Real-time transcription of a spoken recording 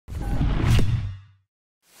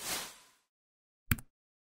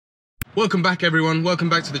Welcome back everyone, welcome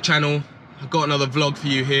back to the channel. I've got another vlog for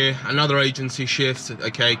you here, another agency shift,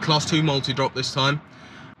 okay, class 2 multi-drop this time,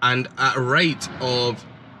 and at a rate of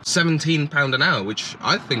 £17 an hour, which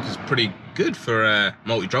I think is pretty good for a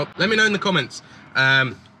multi-drop. Let me know in the comments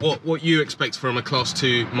what you expect from a class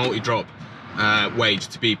 2 multi-drop wage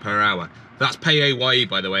to be per hour. That's PAYE,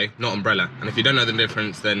 by the way, not umbrella, and if you don't know the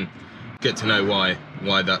difference, then get to know why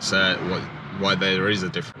that's why there is a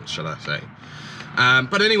difference, shall I say.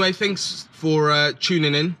 But anyway, thanks for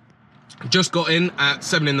tuning in. Just got in at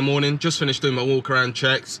 7 in the morning, just finished doing my walk around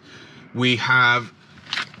checks. We have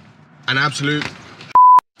an absolute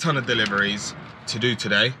ton of deliveries to do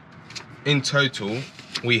today. In total,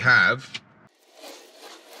 we have,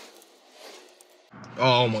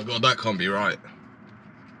 oh my God, that can't be right.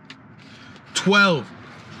 12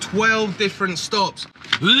 different stops.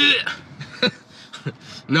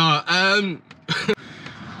 No, I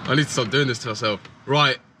need to stop doing this to myself.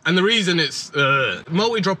 Right, and the reason it's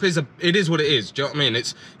multi-drop is it is what it is. Do you know what I mean?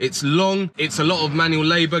 It's long. It's a lot of manual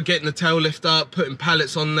labour, getting the tail lift up, putting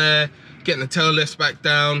pallets on there, getting the tail lifts back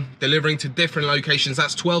down, delivering to different locations.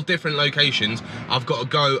 That's 12 different locations. I've got to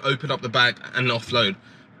go open up the bag and offload.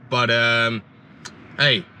 But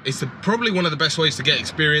hey, it's probably one of the best ways to get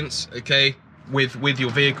experience. Okay. With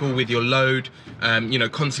your vehicle, with your load, you know,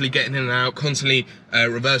 constantly getting in and out, constantly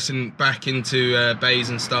reversing back into bays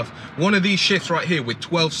and stuff. One of these shifts right here with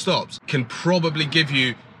 12 stops can probably give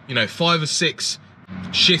you, you know, 5 or 6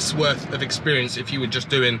 shifts worth of experience if you were just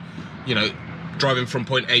doing, you know, driving from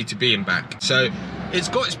point A to B and back. So it's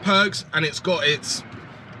got its perks and it's got its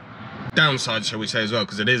downsides, shall we say, as well,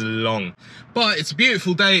 because it is long. But it's a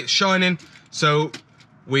beautiful day, it's shining, so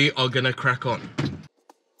we are gonna crack on.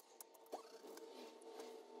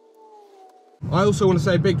 I also want to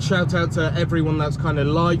say a big shout out to everyone that's kind of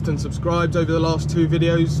liked and subscribed over the last 2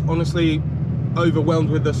 videos. Honestly,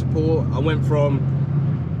 overwhelmed with the support. I went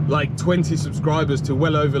from like 20 subscribers to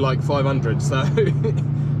well over like 500, so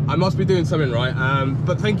I must be doing something right.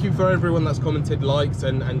 But thank you for everyone that's commented, liked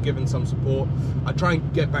and given some support. I try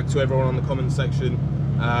and get back to everyone on the comment section.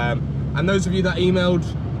 And those of you that emailed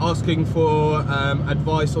asking for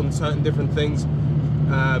advice on certain different things,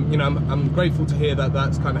 you know, I'm grateful to hear that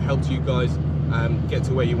that's kind of helped you guys get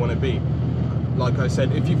to where you want to be. Like I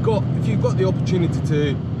said, if you've got the opportunity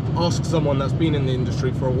to ask someone that's been in the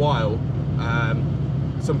industry for a while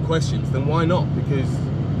some questions, then why not? Because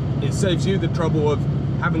it saves you the trouble of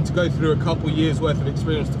having to go through a couple years worth of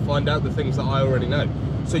experience to find out the things that I already know.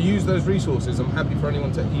 So use those resources. I'm happy for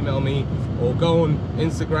anyone to email me or go on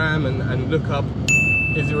Instagram and look up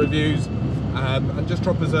Izzy Reviews and just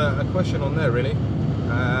drop us a question on there, really.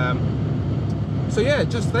 So yeah,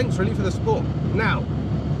 just thanks really for the support. Now,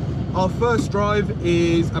 our first drive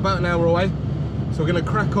is about an hour away, so we're going to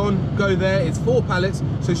crack on, go there. It's 4 pallets,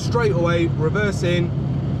 so straight away, reverse in,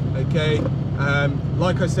 okay.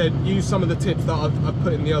 Like I said, use some of the tips that I've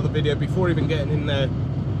put in the other video. Before even getting in there,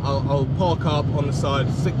 I'll park up on the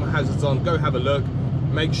side, stick my hazards on, go have a look,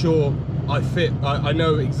 make sure I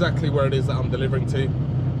know exactly where it is that I'm delivering to,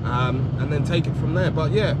 and then take it from there.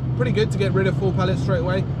 But yeah, pretty good to get rid of 4 pallets straight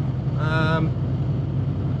away.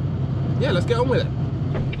 Yeah, let's get on with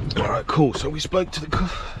it. All right, cool. So we spoke to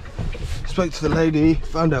the lady,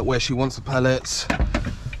 found out where she wants the pallets.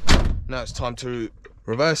 Now it's time to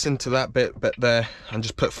reverse into that bit there and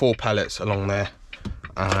just put 4 pallets along there.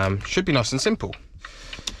 Should be nice and simple.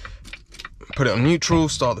 Put it on neutral,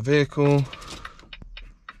 start the vehicle.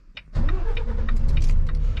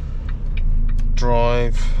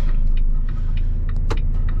 Drive.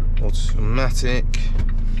 Automatic.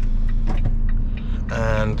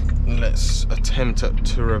 And let's attempt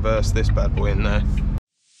to reverse this bad boy in there.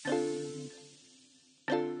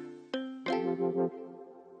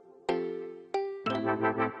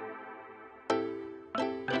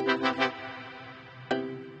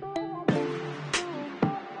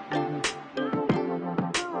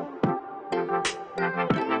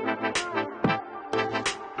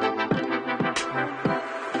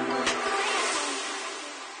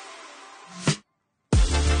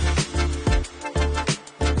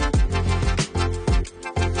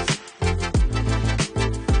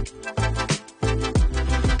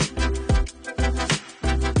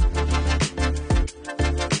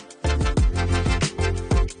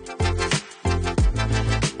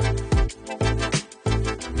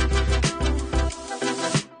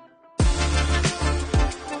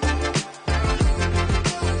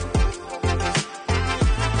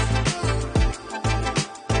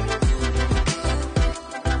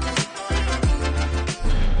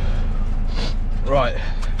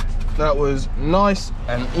 was nice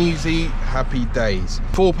and easy, happy days.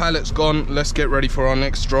 4 pallets gone. Let's get ready for our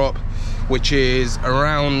next drop, which is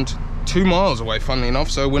around 2 miles away, funnily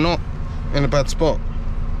enough, so we're not in a bad spot.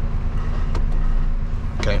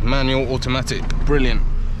 Okay, manual, automatic, brilliant.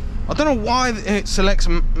 I don't know why it selects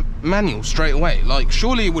manual straight away. Like,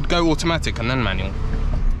 surely it would go automatic and then manual.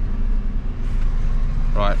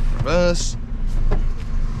 Right, reverse.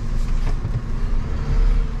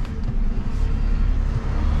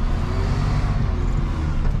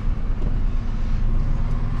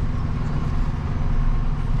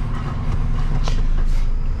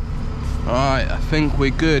 Alright, I think we're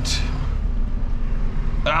good.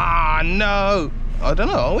 Ah, no! I don't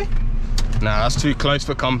know, are we? Nah, that's too close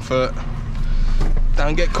for comfort.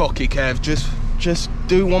 Don't get cocky, Kev. Just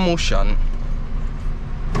do one more shunt.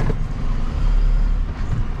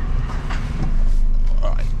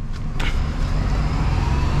 Alright.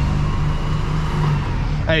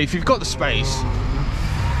 Hey, if you've got the space,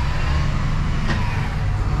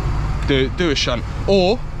 do a shunt.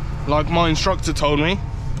 Or, like my instructor told me,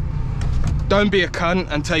 don't be a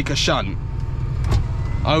cunt and take a shunt.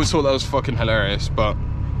 I always thought that was fucking hilarious, but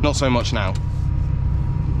not so much now.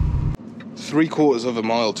 3/4 of a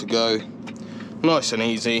mile to go. Nice and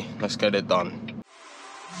easy. Let's get it done.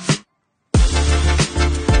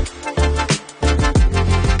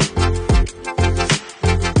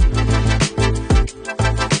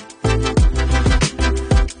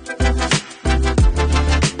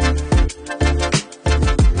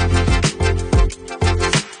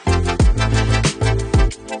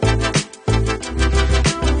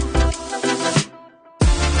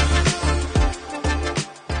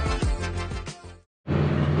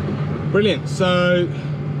 Brilliant. So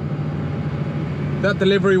that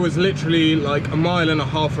delivery was literally like 1.5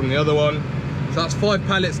 miles from the other one, so that's 5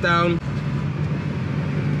 pallets down,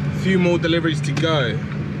 a few more deliveries to go,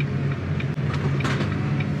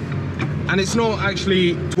 and it's not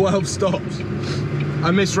actually 12 stops.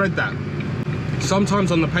 I misread that.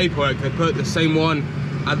 Sometimes on the paperwork they put the same one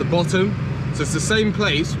at the bottom, so it's the same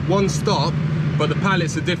place, 1 stop, but the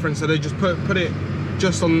pallets are different, so they just put it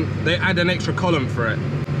just on, they add an extra column for it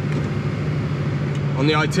on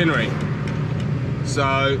the itinerary.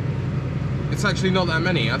 So it's actually not that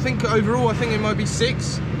many. I think overall, I think it might be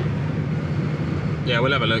 6. Yeah,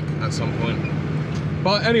 we'll have a look at some point.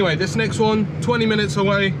 But anyway, this next one, 20 minutes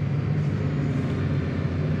away.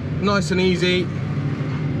 Nice and easy.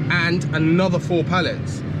 And another 4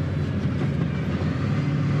 pallets,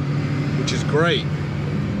 which is great.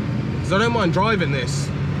 So I don't mind driving this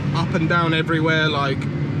up and down everywhere, like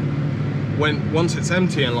once it's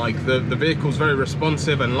empty, and like the vehicle's very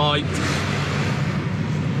responsive and light.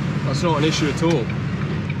 That's not an issue at all.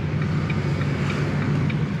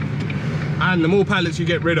 And the more pallets you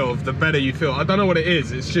get rid of, the better you feel. I don't know what it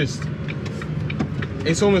is, it's just,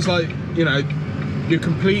 it's almost like, you know, you're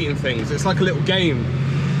completing things. It's like a little game,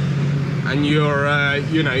 and you're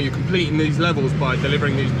you know, you're completing these levels by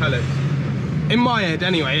delivering these pallets. In my head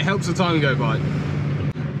anyway, it helps the time go by.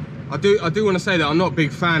 I do want to say that I'm not a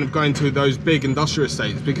big fan of going to those big industrial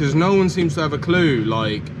estates, because no one seems to have a clue,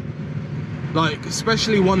 like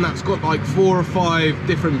especially one that's got like 4 or 5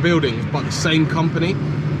 different buildings but the same company,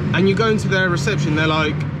 and you go into their reception, they're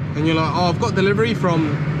like, and you're like, oh, I've got delivery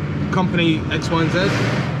from company X, Y, and Z,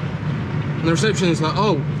 and the reception is like,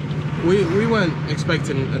 oh, we weren't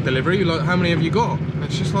expecting a delivery, like, how many have you got? And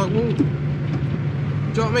it's just like, well, do you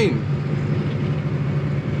know what I mean?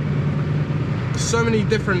 So many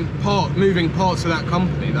different moving parts of that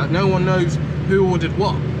company that no one knows who ordered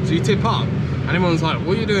what. So you tip up and everyone's like,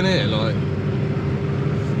 what are you doing here? Like,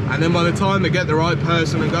 and then by the time they get the right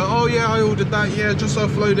person and go, oh yeah, I ordered that, yeah, just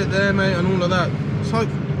offload it there, mate, and all of that, it's like,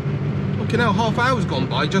 fucking hell, half hour's gone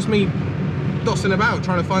by just me dossing about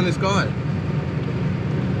trying to find this guy.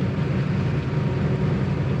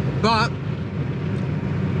 But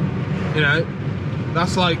you know,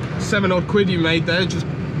 that's like 7 odd quid you made there, just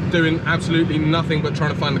doing absolutely nothing but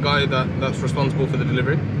trying to find the guy that's responsible for the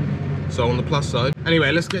delivery. So on the plus side.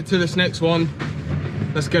 Anyway, let's get to this next one.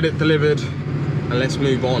 Let's get it delivered and let's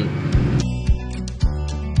move on.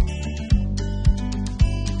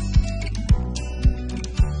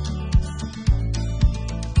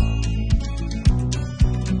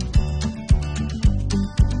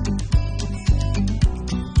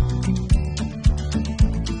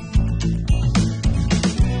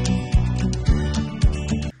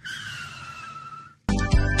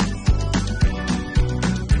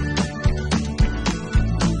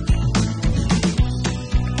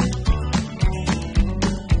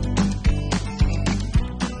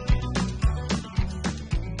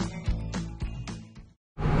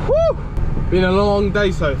 Been a long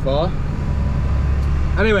day so far.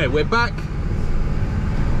 Anyway, we're back.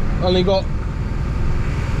 Only got,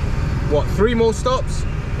 what, 3 more stops?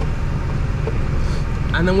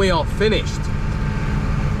 And then we are finished.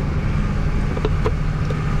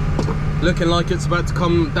 Looking like it's about to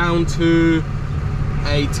come down to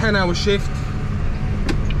a 10-hour shift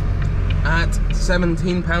at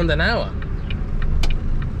 £17 an hour.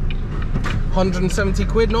 170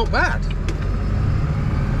 quid, not bad.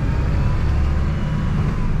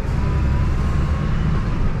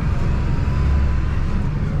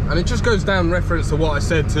 And it just goes down reference to what I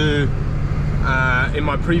said to in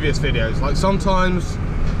my previous videos. Like sometimes,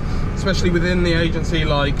 especially within the agency,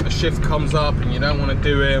 like a shift comes up and you don't want to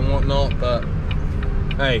do it and whatnot, but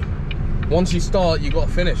hey, once you start, you got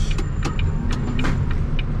to finish.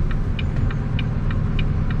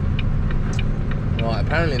 Right,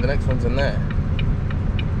 apparently the next one's in there.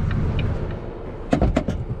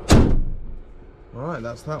 Alright,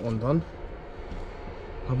 that's that one done.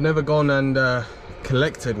 I've never gone and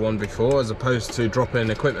collected one before, as opposed to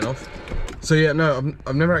dropping equipment off. So yeah, no,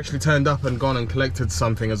 I've never actually turned up and gone and collected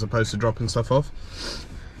something as opposed to dropping stuff off.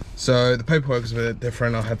 So the paperwork is a bit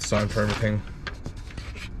different. I had to sign for everything,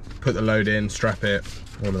 put the load in, strap it,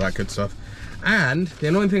 all of that good stuff. And the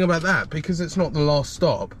annoying thing about that, because it's not the last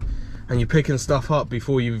stop and you're picking stuff up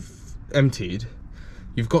before you've emptied,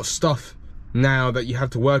 you've got stuff now that you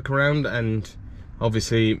have to work around and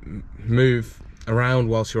obviously move around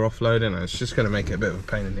whilst you're offloading, and it's just going to make it a bit of a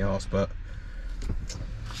pain in the arse, but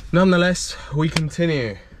nonetheless, we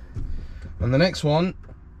continue. And the next one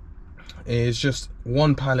is just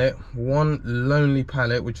one pallet, one lonely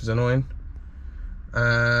pallet, which is annoying,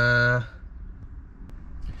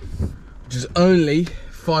 which is only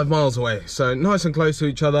 5 miles away, so nice and close to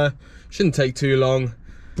each other, shouldn't take too long.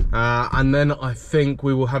 And then I think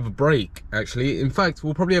we will have a break. Actually, in fact,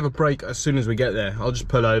 we'll probably have a break as soon as we get there. I'll just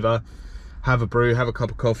pull over, have a brew, have a cup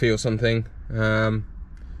of coffee or something,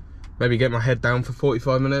 maybe get my head down for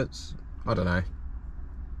 45 minutes, I don't know,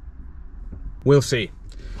 we'll see.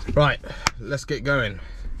 Right, let's get going.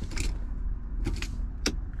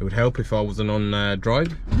 It would help if I wasn't on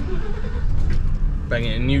drive. Bang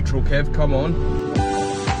it in neutral, Kev, come on.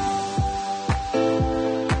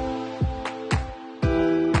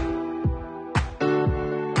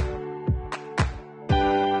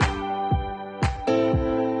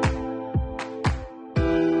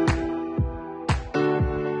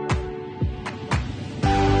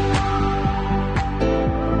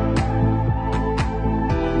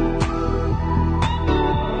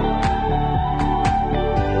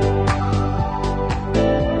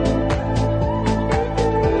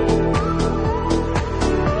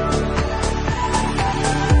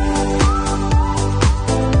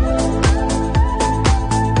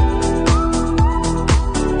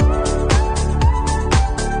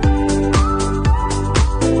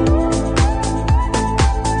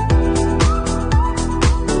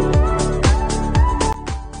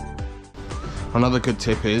 Another good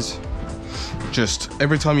tip is just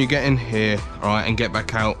every time you get in here, alright, and get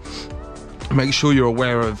back out, make sure you're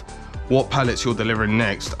aware of what pallets you're delivering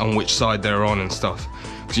next and which side they're on and stuff,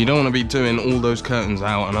 because you don't want to be doing all those curtains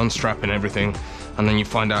out and unstrapping everything and then you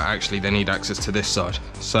find out actually they need access to this side.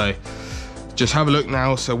 So just have a look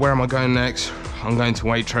now. So where am I going next? I'm going to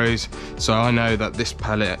Waitrose, so I know that this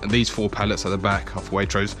pallet, these 4 pallets at the back of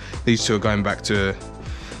Waitrose, these 2 are going back to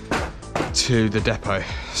the depot.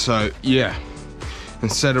 So yeah,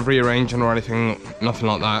 instead of rearranging or anything, nothing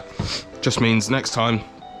like that, just means next time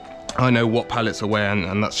I know what pallets are where,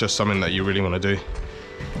 and that's just something that you really want to do.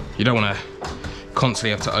 You don't want to constantly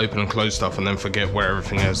have to open and close stuff and then forget where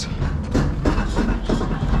everything is.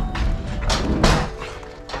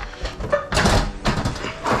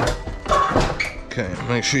 Okay,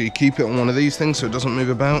 make sure you keep it on one of these things so it doesn't move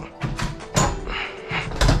about.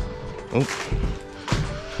 Oh,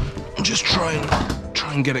 just try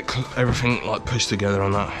and get it, everything like pushed together,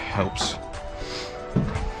 and that helps.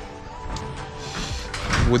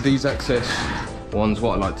 With these excess ones,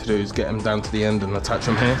 what I like to do is get them down to the end and attach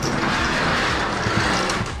them here.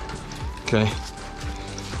 Okay,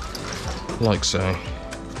 like so.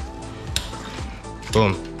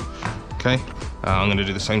 Boom. Okay, I'm going to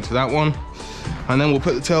do the same to that one, and then we'll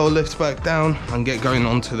put the tail lift back down and get going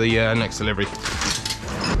on to the next delivery.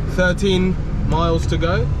 13 miles to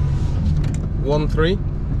go. 1-3,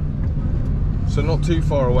 so not too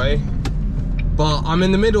far away, but I'm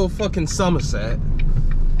in the middle of fucking Somerset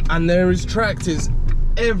and there is tractors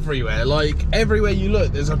everywhere. Like everywhere you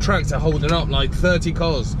look there's a tractor holding up like 30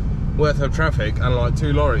 cars worth of traffic and like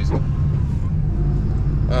 2 lorries.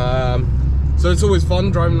 So it's always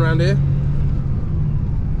fun driving around here.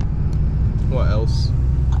 What else?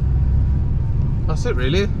 that's it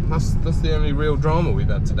really. That's the only real drama we've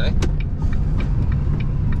had today.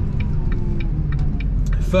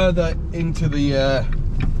 Further into the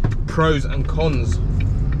pros and cons,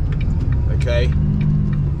 okay,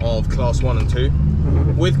 of class 1 and 2.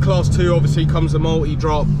 With class 2 obviously comes a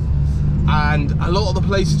multi-drop, and a lot of the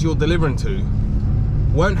places you're delivering to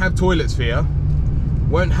won't have toilets for you,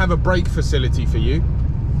 won't have a brake facility for you.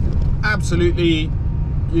 Absolutely,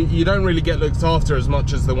 you don't really get looked after as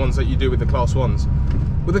much as the ones that you do with the class 1s.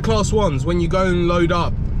 With the class 1s, when you go and load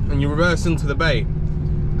up and you reverse into the bay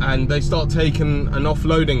and they start taking and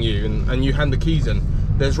offloading you, and you hand the keys in,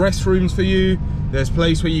 there's restrooms for you, there's a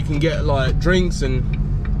place where you can get like drinks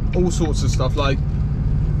and all sorts of stuff. Like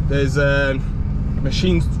there's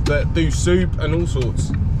machines that do soup and all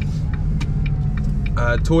sorts,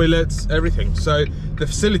 toilets, everything. So the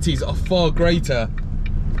facilities are far greater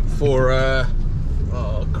for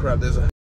oh crap, there's a